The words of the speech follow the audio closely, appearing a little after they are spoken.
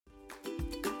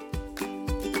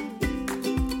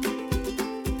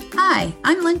Hi,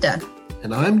 I'm Linda.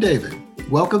 And I'm David.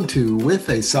 Welcome to With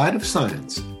a Side of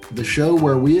Science, the show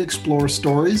where we explore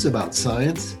stories about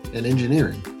science and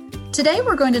engineering. Today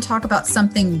we're going to talk about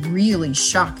something really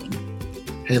shocking.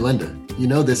 Hey Linda, you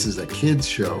know this is a kids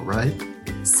show, right?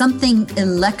 Something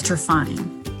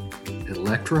electrifying.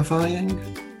 Electrifying?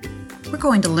 We're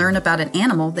going to learn about an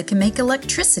animal that can make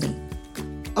electricity.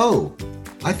 Oh,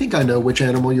 I think I know which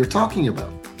animal you're talking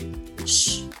about.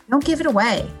 Shh, don't give it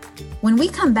away. When we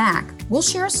come back, we'll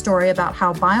share a story about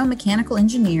how biomechanical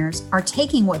engineers are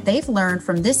taking what they've learned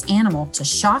from this animal to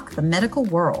shock the medical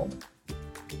world.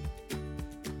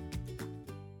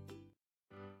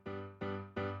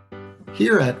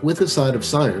 Here at With a Side of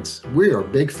Science, we are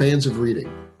big fans of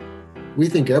reading. We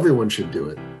think everyone should do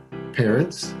it.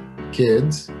 Parents,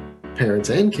 kids, parents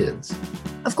and kids.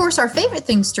 Of course, our favorite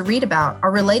things to read about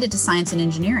are related to science and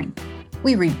engineering.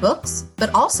 We read books,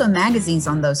 but also magazines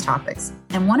on those topics.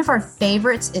 And one of our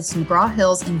favorites is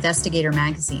McGraw-Hill's Investigator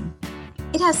magazine.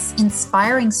 It has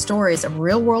inspiring stories of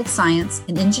real-world science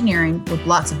and engineering with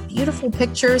lots of beautiful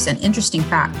pictures and interesting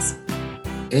facts.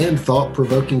 And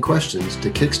thought-provoking questions to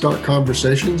kickstart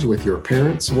conversations with your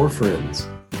parents or friends.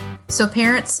 So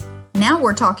parents, now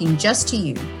we're talking just to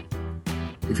you.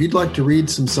 If you'd like to read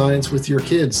some science with your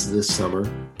kids this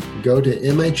summer, go to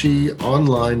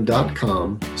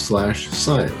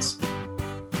mheonline.com/science.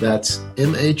 That's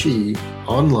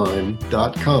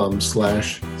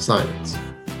mheonline.com/science.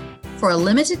 For a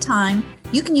limited time,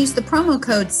 you can use the promo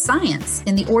code SCIENCE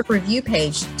in the order review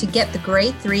page to get the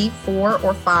grade 3, 4,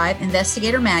 or 5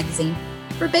 Investigator magazine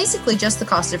for basically just the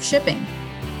cost of shipping.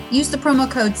 Use the promo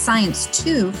code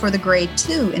SCIENCE2 for the grade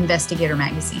 2 Investigator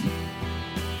magazine.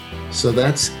 So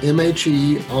that's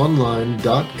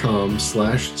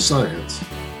mheonline.com/science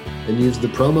and use the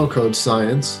promo code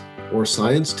SCIENCE or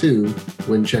SCIENCE2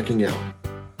 when checking out.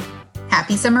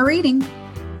 Happy summer reading!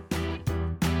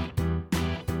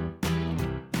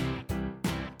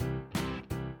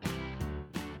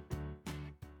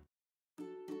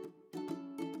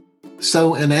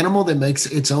 So an animal that makes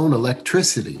its own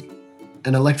electricity,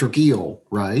 an electric eel,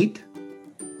 right?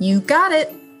 You got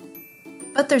it!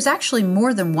 But there's actually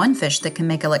more than one fish that can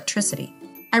make electricity.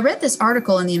 I read this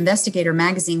article in the Investigator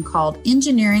magazine called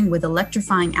Engineering with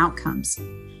Electrifying Outcomes.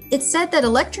 It said that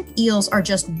electric eels are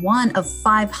just one of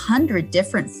 500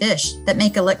 different fish that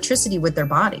make electricity with their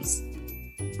bodies.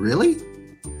 Really?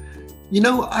 You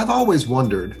know, I've always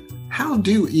wondered, how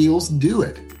do eels do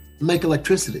it, make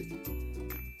electricity?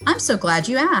 I'm so glad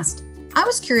you asked. I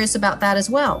was curious about that as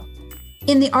well.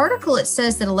 In the article, it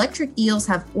says that electric eels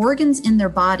have organs in their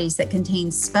bodies that contain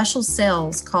special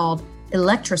cells called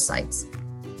electrocytes.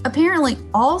 Apparently,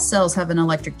 all cells have an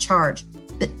electric charge,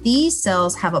 but these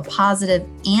cells have a positive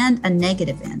and a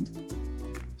negative end.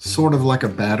 Sort of like a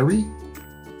battery?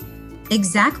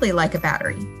 Exactly like a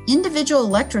battery. Individual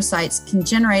electrocytes can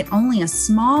generate only a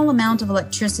small amount of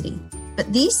electricity,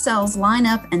 but these cells line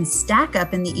up and stack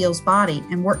up in the eel's body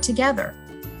and work together.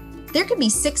 There could be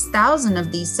 6,000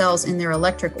 of these cells in their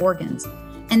electric organs,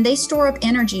 and they store up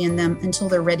energy in them until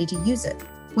they're ready to use it.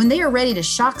 When they are ready to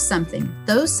shock something,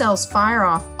 those cells fire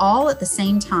off all at the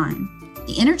same time.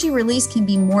 The energy release can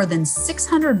be more than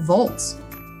 600 volts.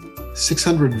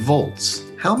 600 volts?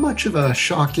 How much of a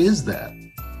shock is that?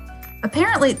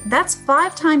 Apparently, that's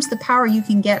 5 times the power you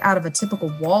can get out of a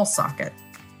typical wall socket.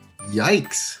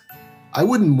 Yikes! I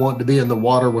wouldn't want to be in the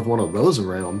water with one of those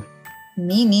around.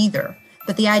 Me neither.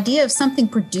 But the idea of something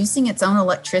producing its own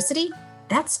electricity,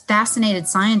 that's fascinated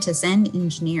scientists and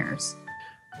engineers.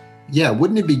 Yeah,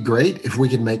 wouldn't it be great if we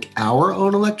could make our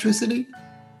own electricity?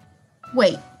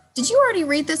 Wait, did you already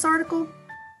read this article?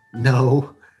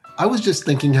 No, I was just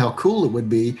thinking how cool it would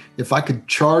be if I could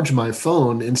charge my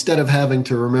phone instead of having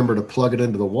to remember to plug it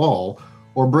into the wall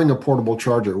or bring a portable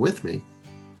charger with me.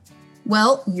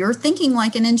 Well, you're thinking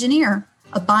like an engineer,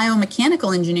 a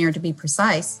biomechanical engineer to be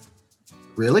precise.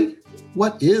 Really?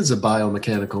 What is a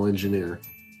biomechanical engineer?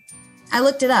 I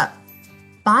looked it up.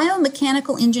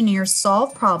 Biomechanical engineers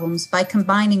solve problems by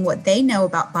combining what they know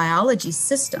about biology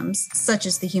systems, such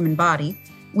as the human body,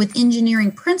 with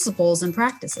engineering principles and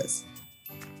practices.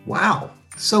 Wow,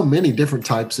 so many different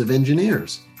types of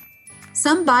engineers.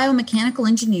 Some biomechanical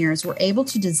engineers were able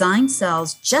to design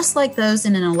cells just like those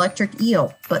in an electric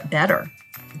eel, but better.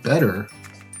 Better?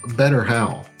 Better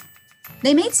how?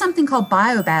 They made something called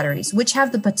biobatteries, which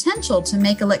have the potential to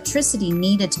make electricity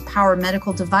needed to power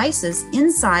medical devices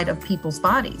inside of people's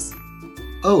bodies.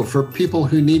 Oh, for people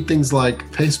who need things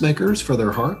like pacemakers for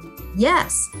their heart?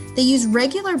 Yes, they use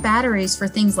regular batteries for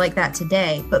things like that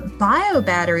today, but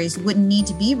biobatteries wouldn't need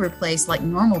to be replaced like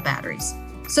normal batteries,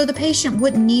 so the patient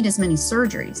wouldn't need as many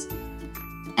surgeries.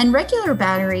 And regular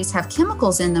batteries have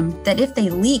chemicals in them that, if they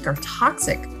leak, are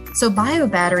toxic, so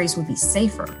biobatteries would be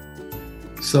safer.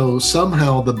 So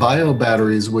somehow the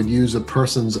biobatteries would use a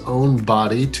person's own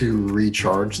body to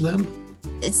recharge them?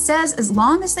 It says as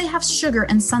long as they have sugar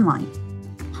and sunlight.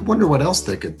 I wonder what else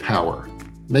they could power.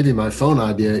 Maybe my phone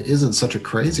idea isn't such a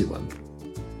crazy one.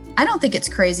 I don't think it's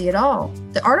crazy at all.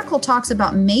 The article talks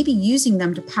about maybe using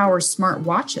them to power smart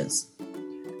watches.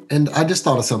 And I just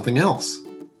thought of something else.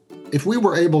 If we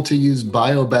were able to use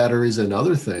biobatteries and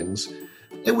other things,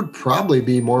 it would probably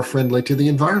be more friendly to the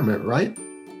environment, right?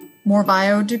 More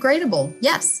biodegradable,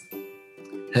 yes.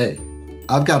 Hey,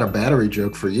 I've got a battery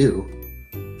joke for you.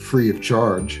 Free of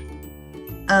charge.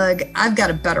 Ugh, I've got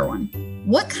a better one.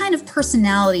 What kind of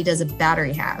personality does a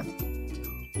battery have?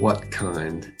 What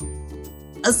kind?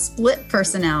 A split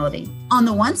personality. On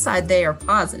the one side, they are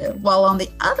positive, while on the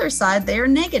other side, they are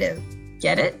negative.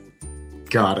 Get it?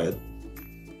 Got it.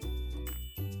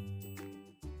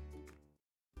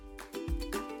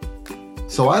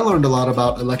 So I learned a lot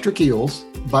about electric eels,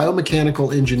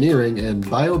 biomechanical engineering, and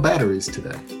biobatteries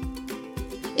today.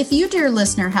 If you, dear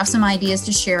listener, have some ideas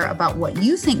to share about what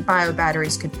you think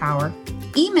biobatteries could power,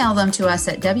 email them to us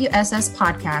at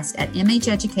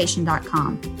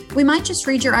wsspodcast@mheducation.com. We might just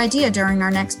read your idea during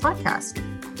our next podcast.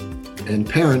 And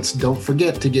parents, don't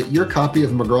forget to get your copy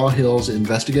of McGraw-Hill's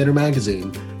Investigator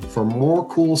magazine for more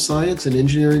cool science and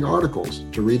engineering articles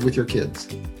to read with your kids.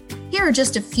 Here are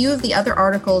just a few of the other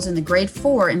articles in the Grade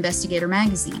 4 Investigator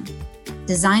magazine.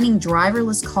 Designing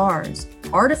driverless cars,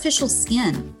 artificial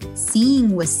skin,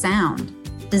 seeing with sound,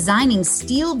 designing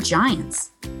steel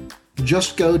giants.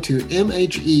 Just go to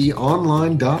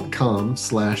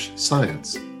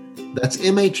mheonline.com/science. That's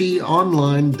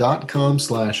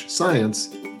mheonline.com/science,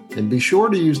 and be sure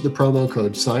to use the promo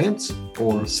code SCIENCE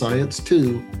or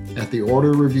SCIENCE2 at the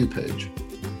order review page.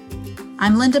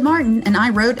 I'm Linda Martin, and I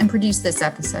wrote and produced this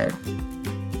episode.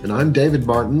 And I'm David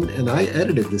Martin, and I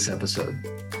edited this episode.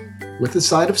 With the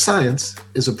Side of Science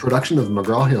is a production of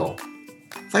McGraw-Hill.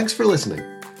 Thanks for listening.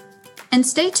 And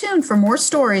stay tuned for more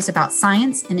stories about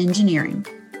science and engineering.